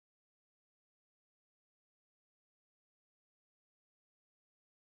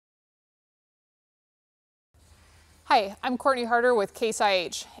Hi, I'm Courtney Harder with Case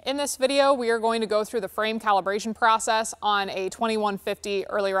IH. In this video, we are going to go through the frame calibration process on a 2150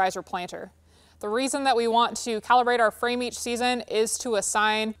 early riser planter. The reason that we want to calibrate our frame each season is to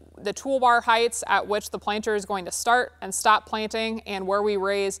assign the toolbar heights at which the planter is going to start and stop planting and where we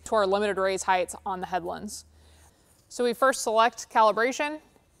raise to our limited raise heights on the headlands. So we first select calibration.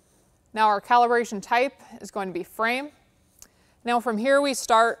 Now our calibration type is going to be frame. Now from here we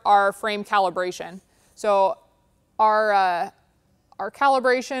start our frame calibration. So our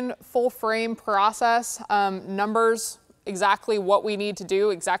calibration full frame process numbers exactly what we need to do,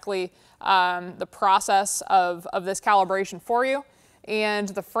 exactly the process of this calibration for you. And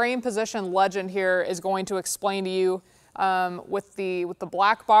the frame position legend here is going to explain to you with the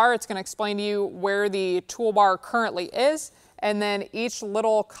black bar, it's going to explain to you where the toolbar currently is, and then each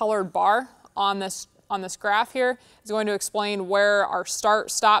little colored bar on this graph here is going to explain where our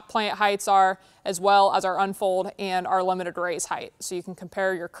stop plant heights are, as well as our unfold and our limited raise height. So you can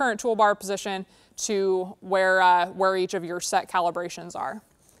compare your current toolbar position to where each of your set calibrations are.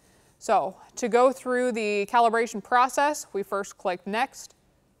 So to go through the calibration process, we first click Next.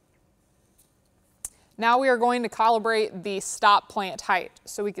 Now we are going to calibrate the stop plant height.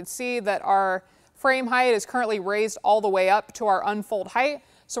 So we can see that our frame height is currently raised all the way up to our unfold height.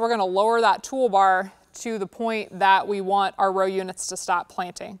 So we're going to lower that toolbar to the point that we want our row units to stop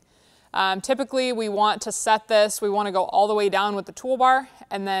planting. Typically we want to set this, we want to go all the way down with the toolbar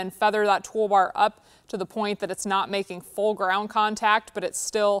and then feather that toolbar up to the point that it's not making full ground contact, but it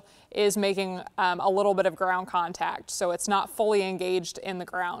still is making a little bit of ground contact. So it's not fully engaged in the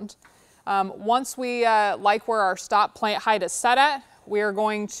ground. Once we like where our stop plant height is set at, we are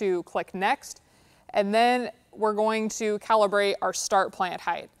going to click Next, and then we're going to calibrate our start plant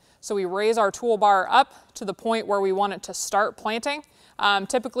height. So we raise our toolbar up to the point where we want it to start planting.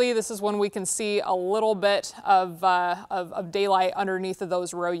 Typically, this is when we can see a little bit of daylight underneath of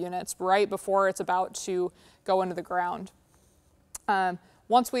those row units right before it's about to go into the ground.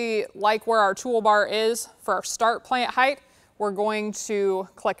 Once we like where our toolbar is for our start plant height, we're going to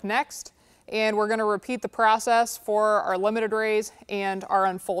click Next, and we're going to repeat the process for our limited raise and our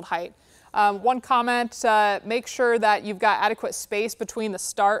unfold height. One comment, make sure that you've got adequate space between the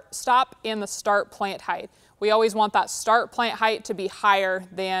stop and the start plant height. We always want that start plant height to be higher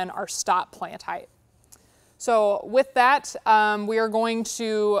than our stop plant height. So with that, we are going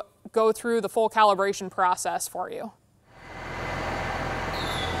to go through the full calibration process for you.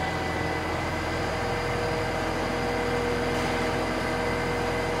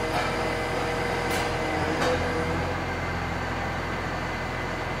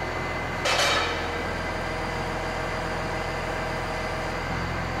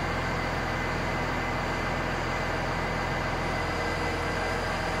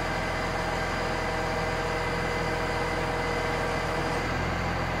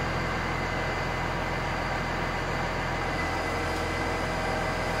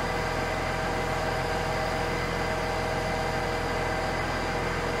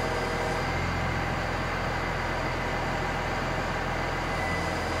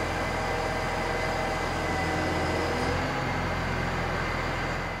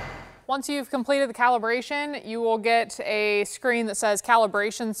 Once you've completed the calibration, you will get a screen that says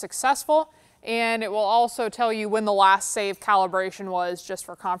calibration successful, and it will also tell you when the last saved calibration was, just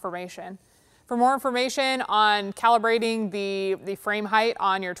for confirmation. For more information on calibrating the frame height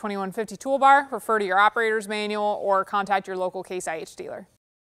on your 2150 toolbar, refer to your operator's manual or contact your local Case IH dealer.